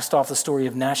cast off the story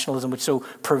of nationalism, which so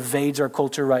pervades our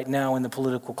culture right now in the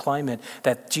political climate,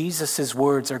 that Jesus'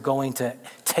 words are going to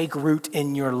take root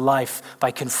in your life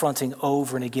by confronting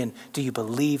over and again. Do you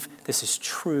believe this is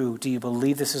true? Do you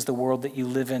believe this is the world that you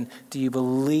live in? Do you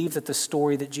believe that the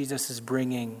story that Jesus is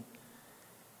bringing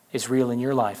is real in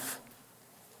your life?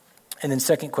 And then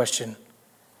second question,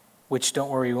 which, don't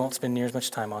worry, we won't spend near as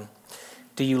much time on.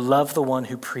 Do you love the one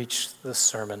who preached the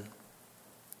sermon?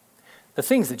 The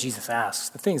things that Jesus asks,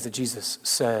 the things that Jesus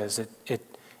says,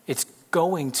 it's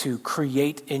going to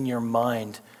create in your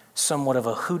mind somewhat of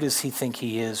a who does he think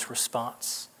he is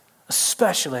response,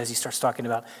 especially as he starts talking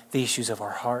about the issues of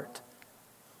our heart.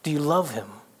 Do you love him?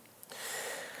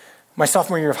 My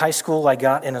sophomore year of high school, I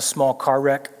got in a small car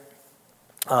wreck.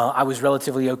 I was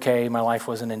relatively okay. My life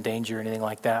wasn't in danger or anything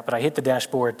like that. But I hit the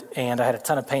dashboard, and I had a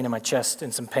ton of pain in my chest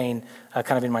and some pain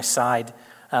kind of in my side.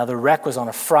 The wreck was on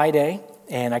a Friday,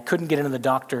 and I couldn't get into the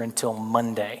doctor until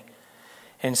Monday.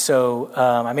 And so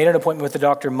I made an appointment with the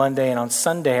doctor Monday, and on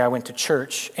Sunday I went to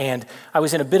church, and I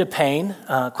was in a bit of pain,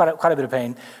 quite a bit of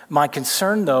pain. My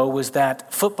concern, though, was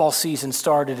that football season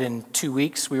started in 2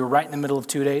 weeks. We were right in the middle of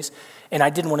 2 days, and I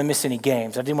didn't want to miss any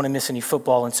games. I didn't want to miss any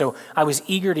football, and so I was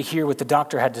eager to hear what the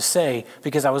doctor had to say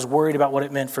because I was worried about what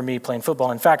it meant for me playing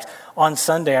football. In fact, on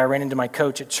Sunday I ran into my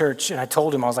coach at church, and I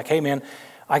told him, I was like, hey, man,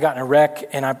 I got in a wreck,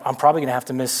 and I'm probably going to have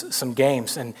to miss some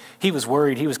games. And he was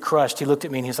worried. He was crushed. He looked at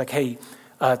me, and he was like, hey,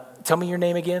 tell me your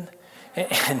name again.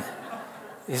 And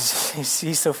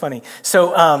he's so funny.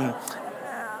 So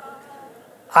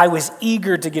I was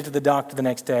eager to get to the doctor the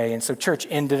next day. And so church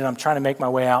ended, and I'm trying to make my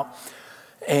way out.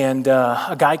 And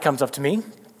a guy comes up to me,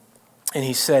 and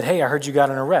he said, hey, I heard you got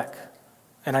in a wreck.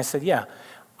 And I said, yeah.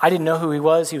 I didn't know who he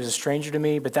was. He was a stranger to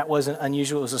me, but that wasn't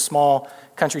unusual. It was a small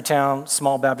country town,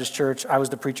 small Baptist church. I was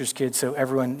the preacher's kid, so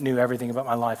everyone knew everything about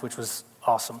my life, which was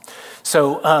awesome.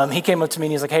 So he came up to me,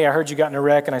 and he's like, hey, I heard you got in a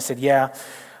wreck. And I said, yeah.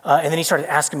 And then he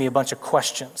started asking me a bunch of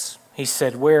questions. He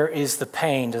said, where is the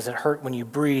pain? Does it hurt when you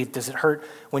breathe? Does it hurt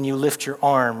when you lift your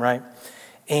arm, right?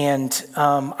 And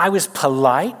I was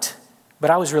polite, but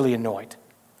I was really annoyed.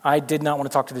 I did not want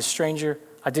to talk to this stranger.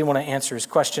 I didn't want to answer his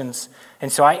questions.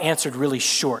 And so I answered really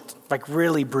short, like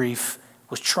really brief,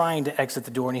 was trying to exit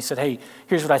the door. And he said, hey,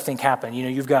 here's what I think happened. You know,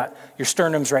 you've got your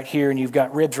sternum's right here and you've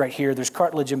got ribs right here. There's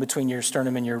cartilage in between your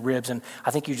sternum and your ribs. And I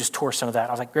think you just tore some of that.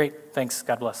 I was like, great, thanks,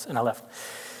 God bless. And I left.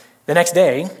 The next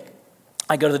day,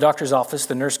 I go to the doctor's office.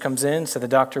 The nurse comes in, said the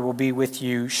doctor will be with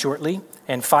you shortly.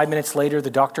 And 5 minutes later, the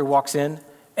doctor walks in,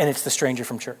 and it's the stranger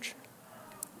from church.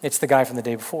 It's the guy from the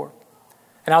day before.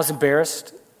 And I was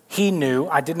embarrassed. He knew.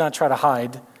 I did not try to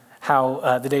hide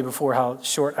how the day before, how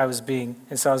short I was being.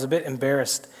 And so I was a bit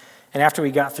embarrassed. And after we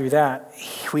got through that,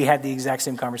 we had the exact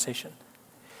same conversation.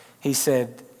 He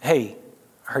said, hey,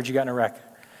 I heard you got in a wreck.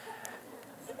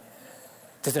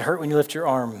 Does it hurt when you lift your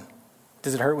arm?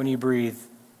 Does it hurt when you breathe?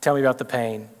 Tell me about the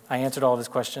pain. I answered all of his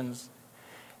questions.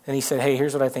 Then he said, hey,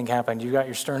 here's what I think happened. You got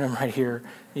your sternum right here.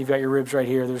 You've got your ribs right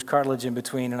here. There's cartilage in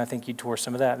between, and I think you tore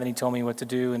some of that. And then he told me what to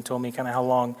do and told me kind of how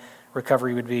long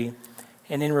recovery would be.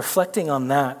 And in reflecting on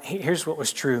that, here's what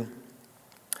was true.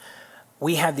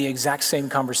 We had the exact same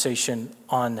conversation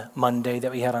on Monday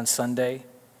that we had on Sunday,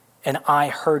 and I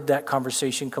heard that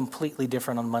conversation completely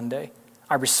different on Monday.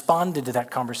 I responded to that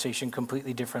conversation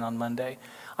completely different on Monday.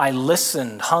 I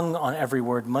listened, hung on every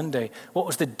word Monday. What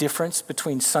was the difference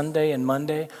between Sunday and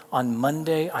Monday? On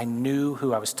Monday, I knew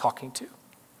who I was talking to.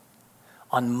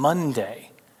 On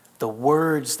Monday, the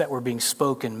words that were being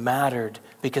spoken mattered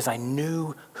because I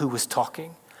knew who was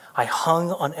talking. I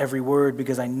hung on every word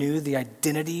because I knew the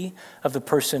identity of the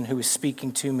person who was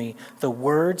speaking to me. The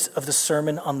words of the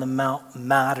Sermon on the Mount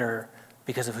matter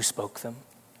because of who spoke them.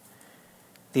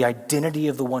 The identity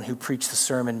of the one who preached the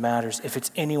sermon matters. If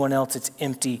it's anyone else, it's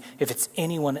empty. If it's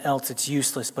anyone else, it's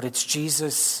useless. But it's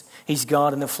Jesus. He's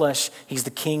God in the flesh. He's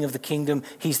the King of the kingdom.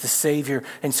 He's the Savior.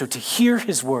 And so to hear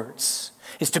his words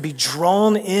is to be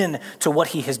drawn in to what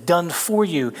he has done for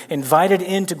you, invited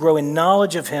in to grow in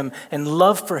knowledge of him and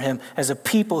love for him as a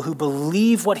people who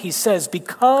believe what he says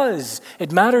because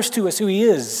it matters to us who he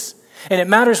is. And it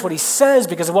matters what he says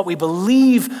because of what we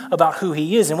believe about who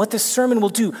he is. And what this sermon will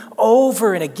do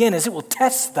over and again is it will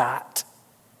test that.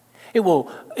 It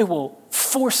will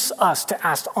force us to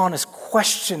ask honest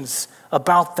questions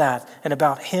about that and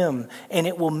about him. And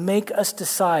it will make us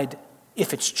decide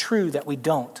if it's true that we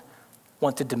don't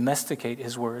want to domesticate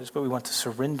his words, but we want to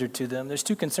surrender to them. There's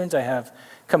two concerns I have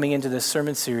coming into this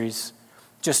sermon series.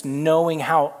 Just knowing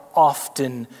how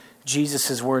often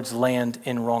Jesus' words land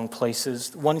in wrong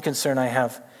places. One concern I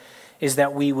have is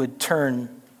that we would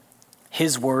turn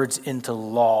his words into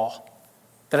law.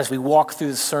 That as we walk through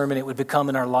the sermon, it would become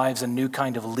in our lives a new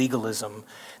kind of legalism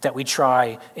that we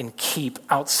try and keep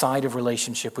outside of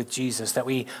relationship with Jesus. That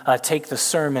we take the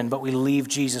sermon, but we leave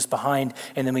Jesus behind,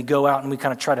 and then we go out and we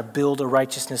kind of try to build a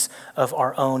righteousness of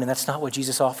our own. And that's not what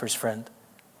Jesus offers, friend.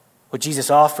 What Jesus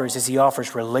offers is he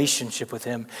offers relationship with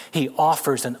him. He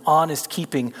offers an honest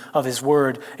keeping of his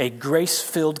word, a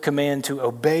grace-filled command to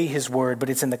obey his word, but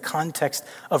it's in the context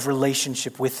of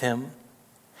relationship with him.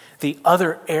 The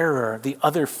other error, the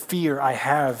other fear I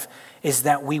have is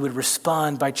that we would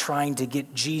respond by trying to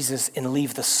get Jesus and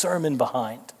leave the sermon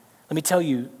behind. Let me tell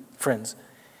you, friends,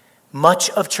 much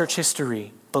of church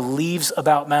history believes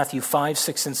about Matthew 5,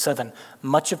 6, and 7.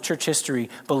 Much of church history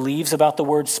believes about the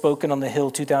words spoken on the hill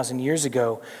 2,000 years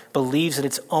ago, believes that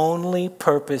its only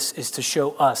purpose is to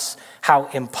show us how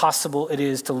impossible it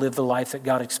is to live the life that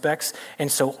God expects. And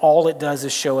so all it does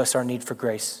is show us our need for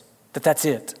grace. That's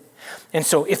it. And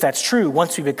so if that's true,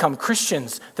 once we become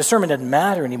Christians, the sermon doesn't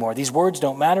matter anymore. These words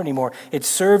don't matter anymore. It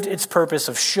served its purpose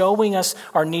of showing us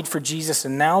our need for Jesus.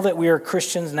 And now that we are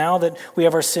Christians, now that we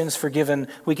have our sins forgiven,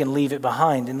 we can leave it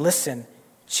behind. And listen,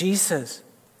 Jesus,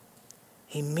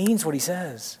 he means what he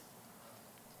says.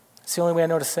 It's the only way I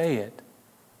know to say it.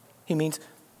 He means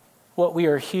what we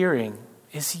are hearing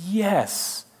is,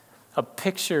 yes, a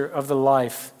picture of the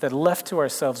life that left to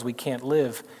ourselves we can't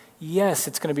live. Yes,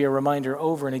 it's going to be a reminder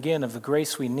over and again of the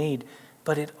grace we need,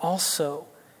 but it also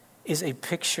is a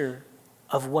picture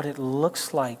of what it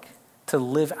looks like to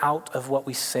live out of what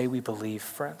we say we believe,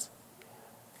 friends.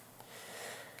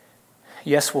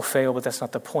 Yes, we'll fail, but that's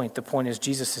not the point. The point is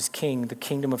Jesus is king. The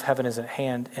kingdom of heaven is at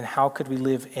hand. And how could we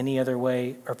live any other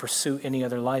way or pursue any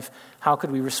other life? How could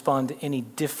we respond any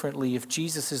differently if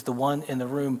Jesus is the one in the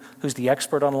room who's the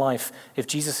expert on life? If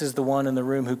Jesus is the one in the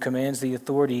room who commands the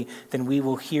authority, then we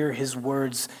will hear his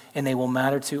words and they will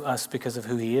matter to us because of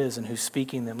who he is and who's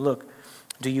speaking them. Look,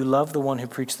 do you love the one who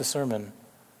preached the sermon?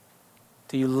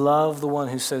 Do you love the one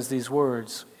who says these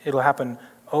words? It'll happen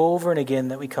over and again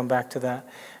that we come back to that,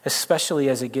 especially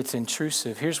as it gets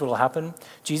intrusive. Here's what will happen.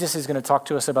 Jesus is going to talk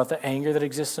to us about the anger that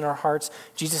exists in our hearts.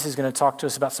 Jesus is going to talk to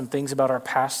us about some things about our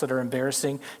past that are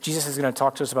embarrassing. Jesus is going to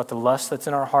talk to us about the lust that's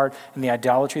in our heart and the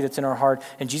idolatry that's in our heart.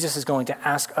 And Jesus is going to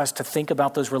ask us to think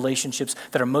about those relationships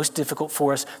that are most difficult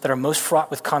for us, that are most fraught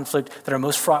with conflict, that are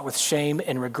most fraught with shame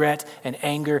and regret and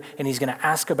anger. And he's going to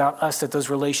ask about us that those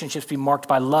relationships be marked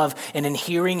by love. And in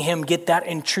hearing him get that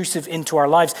intrusive into our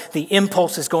lives, the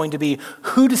impulse is going to be,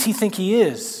 who does he think he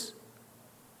is?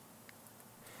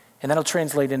 And that'll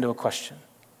translate into a question.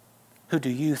 Who do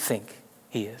you think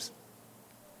he is?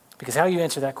 Because how you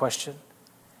answer that question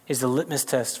is the litmus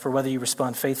test for whether you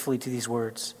respond faithfully to these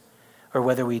words or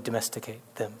whether we domesticate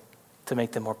them to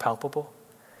make them more palpable.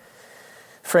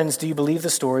 Friends, do you believe the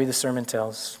story the sermon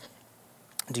tells?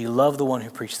 Do you love the one who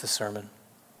preached the sermon?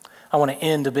 I want to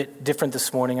end a bit different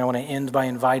this morning. I want to end by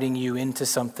inviting you into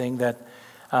something that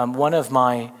one of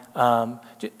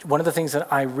the things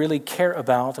that I really care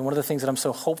about, and one of the things that I'm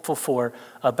so hopeful for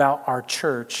about our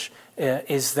church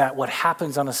is that what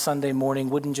happens on a Sunday morning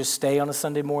wouldn't just stay on a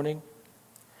Sunday morning.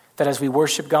 That as we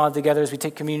worship God together, as we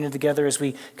take communion together, as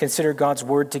we consider God's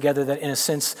word together, that in a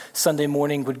sense, Sunday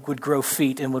morning would grow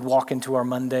feet and would walk into our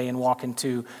Monday and walk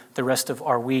into the rest of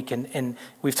our week. And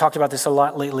we've talked about this a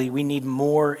lot lately. We need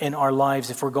more in our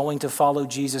lives if we're going to follow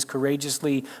Jesus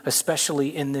courageously,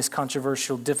 especially in this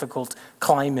controversial, difficult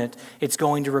climate. It's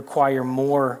going to require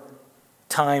more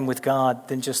time with God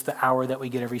than just the hour that we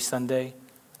get every Sunday,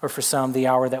 or for some, the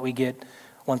hour that we get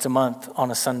once a month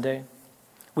on a Sunday.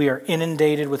 We are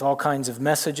inundated with all kinds of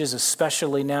messages,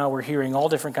 especially now we're hearing all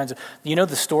different kinds of,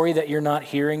 the story that you're not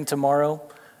hearing tomorrow,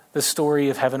 the story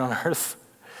of heaven on earth.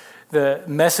 The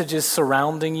messages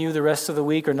surrounding you the rest of the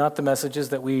week are not the messages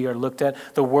that we are looked at.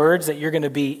 The words that you're going to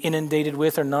be inundated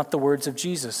with are not the words of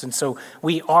Jesus. And so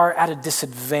we are at a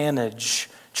disadvantage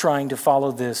trying to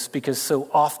follow this because so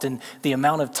often the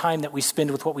amount of time that we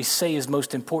spend with what we say is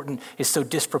most important is so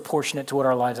disproportionate to what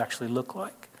our lives actually look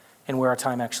like and where our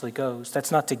time actually goes.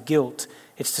 That's not to guilt.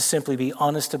 It's to simply be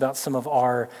honest about some of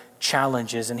our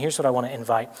challenges. And here's what I want to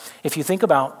invite. If we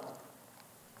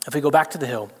go back to the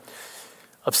hill,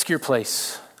 obscure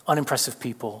place, unimpressive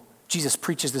people, Jesus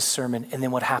preaches this sermon, and then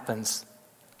what happens?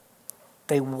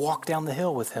 They walk down the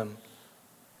hill with him.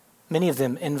 Many of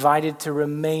them invited to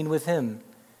remain with him,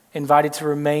 invited to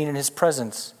remain in his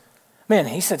presence. Man,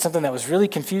 he said something that was really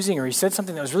confusing, or he said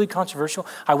something that was really controversial.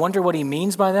 I wonder what he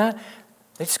means by that.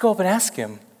 They just go up and ask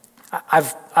him.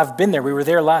 I've been there. We were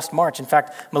there last March. In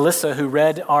fact, Melissa, who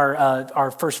read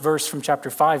our first verse from chapter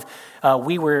 5,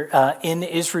 we were in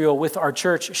Israel with our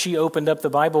church. She opened up the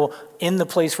Bible in the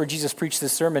place where Jesus preached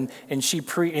this sermon, and she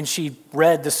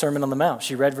read the Sermon on the Mount.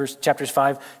 She read chapters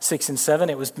 5, 6, and 7.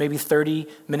 It was maybe 30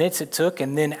 minutes it took,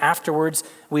 and then afterwards,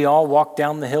 we all walked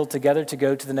down the hill together to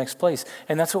go to the next place.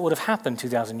 And that's what would have happened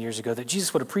 2,000 years ago, that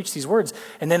Jesus would have preached these words,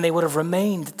 and then they would have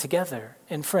remained together.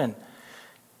 And friend,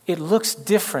 it looks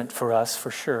different for us, for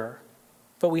sure,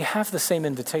 but we have the same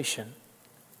invitation.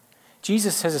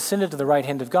 Jesus has ascended to the right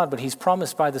hand of God, but he's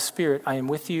promised by the Spirit, I am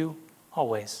with you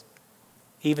always,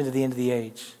 even to the end of the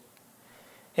age.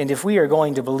 And if we are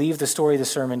going to believe the story the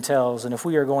sermon tells, and if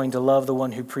we are going to love the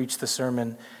one who preached the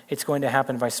sermon, it's going to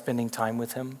happen by spending time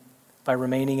with him, by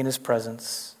remaining in his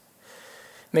presence.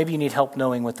 Maybe you need help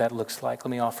knowing what that looks like.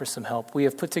 Let me offer some help. We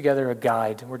have put together a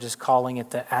guide. We're just calling it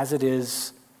the As It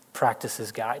Is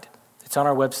Practices Guide. It's on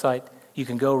our website. You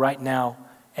can go right now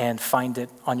and find it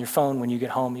on your phone when you get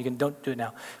home. Don't do it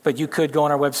now, but you could go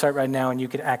on our website right now and you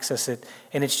could access it.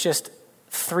 And it's just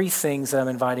 3 things that I'm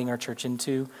inviting our church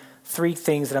into three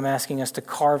things that I'm asking us to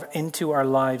carve into our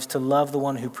lives to love the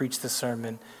one who preached the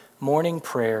sermon. Morning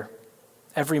prayer,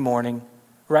 every morning,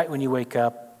 right when you wake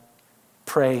up,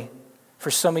 pray.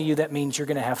 For some of you, that means you're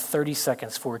going to have 30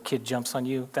 seconds before a kid jumps on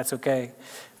you. That's okay.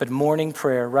 But morning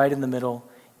prayer, right in the middle.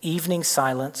 Evening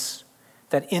silence,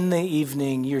 that in the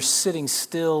evening you're sitting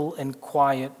still and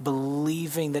quiet,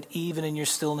 believing that even in your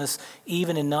stillness,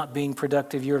 even in not being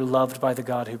productive, you're loved by the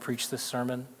God who preached this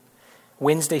sermon.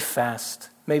 Wednesday fast.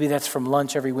 Maybe that's from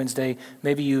lunch every Wednesday.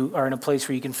 Maybe you are in a place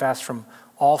where you can fast from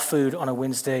all food on a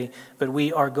Wednesday, but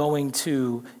we are going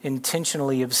to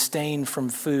intentionally abstain from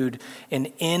food,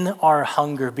 and in our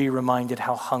hunger be reminded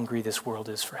how hungry this world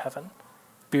is for heaven.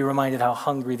 Be reminded how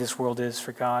hungry this world is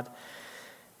for God.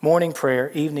 Morning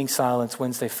prayer, evening silence,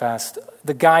 Wednesday fast.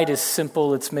 The guide is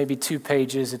simple. It's maybe 2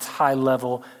 pages. It's high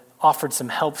level. Offered some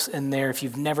helps in there. If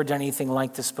you've never done anything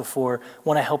like this before,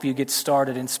 want to help you get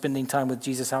started in spending time with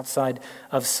Jesus outside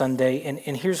of Sunday.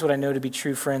 And here's what I know to be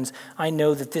true, friends. I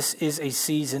know that this is a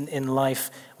season in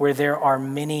life where there are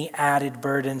many added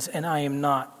burdens, and I am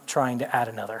not trying to add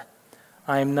another.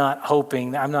 I am not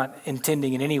hoping, I'm not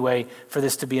intending in any way for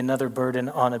this to be another burden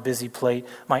on a busy plate.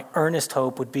 My earnest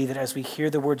hope would be that as we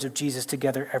hear the words of Jesus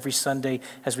together every Sunday,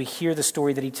 as we hear the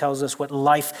story that he tells us what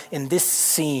life in this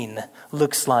scene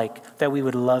looks like, that we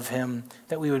would love him,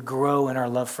 that we would grow in our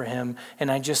love for him.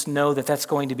 And I just know that that's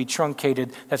going to be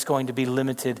truncated, that's going to be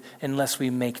limited unless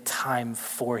we make time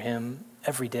for him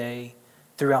every day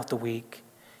throughout the week.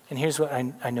 And here's what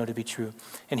I know to be true.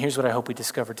 And here's what I hope we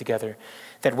discover together.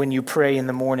 That when you pray in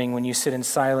the morning, when you sit in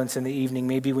silence in the evening,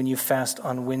 maybe when you fast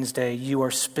on Wednesday, you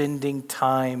are spending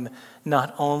time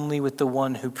not only with the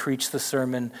one who preached the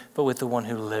sermon, but with the one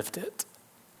who lived it.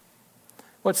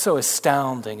 What's so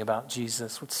astounding about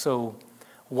Jesus, what's so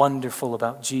wonderful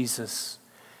about Jesus,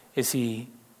 is he,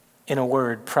 in a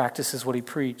word, practices what he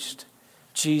preached.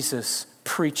 Jesus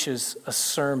preaches a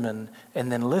sermon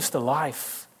and then lives the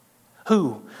life.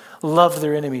 Who loved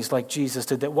their enemies like Jesus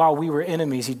did, that while we were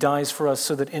enemies, he dies for us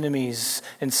so that enemies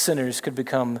and sinners could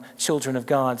become children of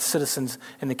God, citizens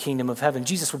in the kingdom of heaven.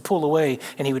 Jesus would pull away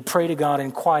and he would pray to God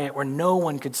in quiet where no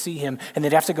one could see him, and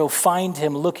they'd have to go find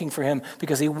him looking for him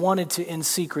because he wanted to in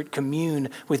secret commune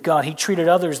with God. He treated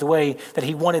others the way that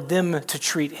he wanted them to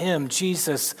treat him.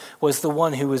 Jesus was the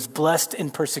one who was blessed in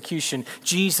persecution.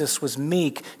 Jesus was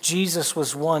meek. Jesus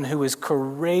was one who was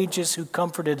courageous, who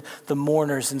comforted the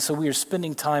mourners. And so we are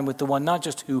spending time with the one not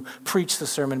just who preached the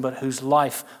sermon, but whose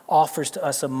life offers to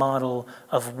us a model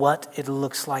of what it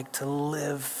looks like to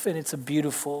live. And it's a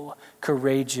beautiful,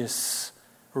 courageous,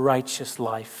 righteous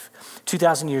life.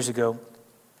 2,000 years ago,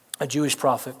 a Jewish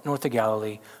prophet north of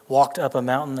Galilee walked up a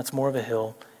mountain that's more of a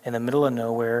hill in the middle of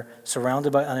nowhere,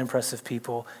 surrounded by unimpressive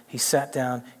people. He sat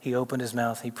down, he opened his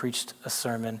mouth, he preached a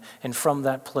sermon. And from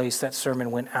that place, that sermon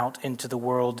went out into the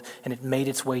world, and it made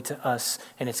its way to us,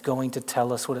 and it's going to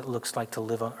tell us what it looks like to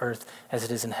live on earth as it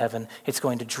is in heaven. It's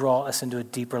going to draw us into a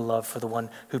deeper love for the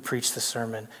one who preached the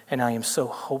sermon. And I am so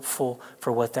hopeful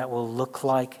for what that will look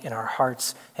like in our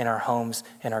hearts, in our homes,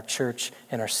 in our church,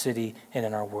 in our city, and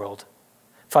in our world.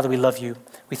 Father, we love you.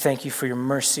 We thank you for your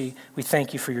mercy. We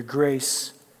thank you for your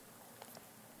grace.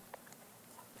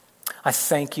 I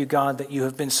thank you, God, that you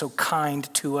have been so kind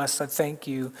to us. I thank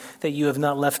you that you have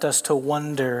not left us to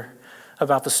wonder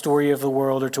about the story of the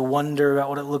world or to wonder about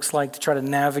what it looks like to try to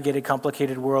navigate a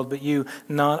complicated world, but you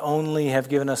not only have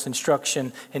given us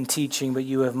instruction and teaching, but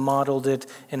you have modeled it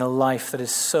in a life that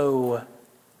is so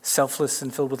selfless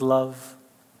and filled with love.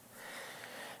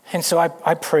 And so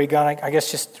I pray, God, I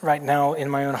guess just right now in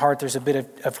my own heart, there's a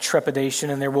bit of trepidation,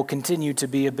 and there will continue to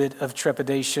be a bit of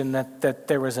trepidation that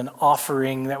there was an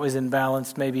offering that was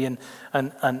imbalanced, maybe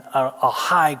a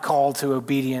high call to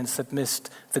obedience that missed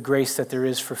the grace that there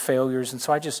is for failures. And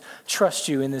so I just trust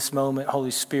you in this moment,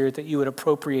 Holy Spirit, that you would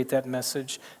appropriate that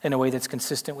message in a way that's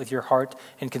consistent with your heart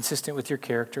and consistent with your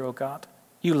character, oh God.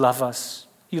 You love us.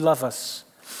 You love us.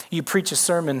 You preach a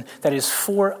sermon that is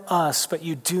for us, but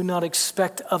you do not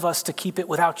expect of us to keep it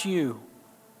without you.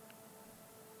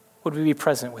 Would we be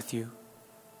present with you?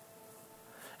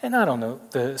 And I don't know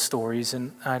the stories,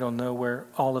 and I don't know where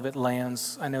all of it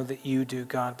lands. I know that you do,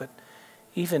 God, but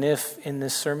even if in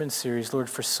this sermon series, Lord,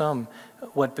 for some,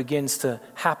 what begins to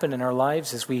happen in our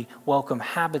lives is we welcome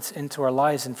habits into our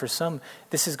lives, and for some,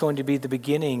 this is going to be the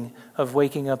beginning of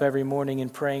waking up every morning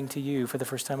and praying to you for the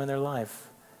first time in their life.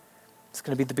 It's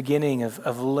going to be the beginning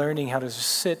of learning how to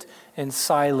sit in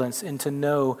silence and to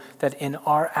know that in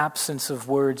our absence of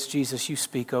words, Jesus, you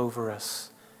speak over us.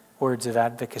 Words of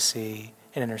advocacy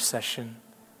and intercession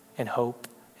and hope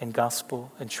and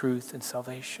gospel and truth and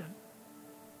salvation.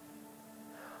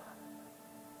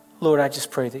 Lord, I just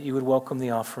pray that you would welcome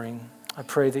the offering. I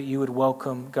pray that you would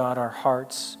welcome, God, our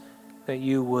hearts, that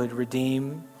you would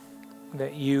redeem,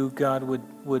 that you, God,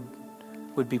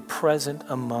 would be present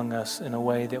among us in a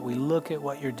way that we look at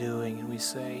what you're doing and we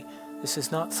say, this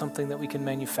is not something that we can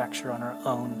manufacture on our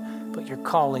own, but you're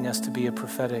calling us to be a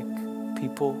prophetic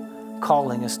people,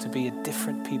 calling us to be a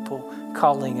different people,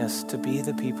 calling us to be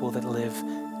the people that live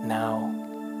now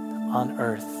on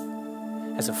earth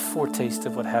as a foretaste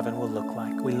of what heaven will look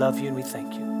like. We love you and we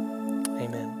thank you.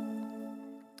 Amen.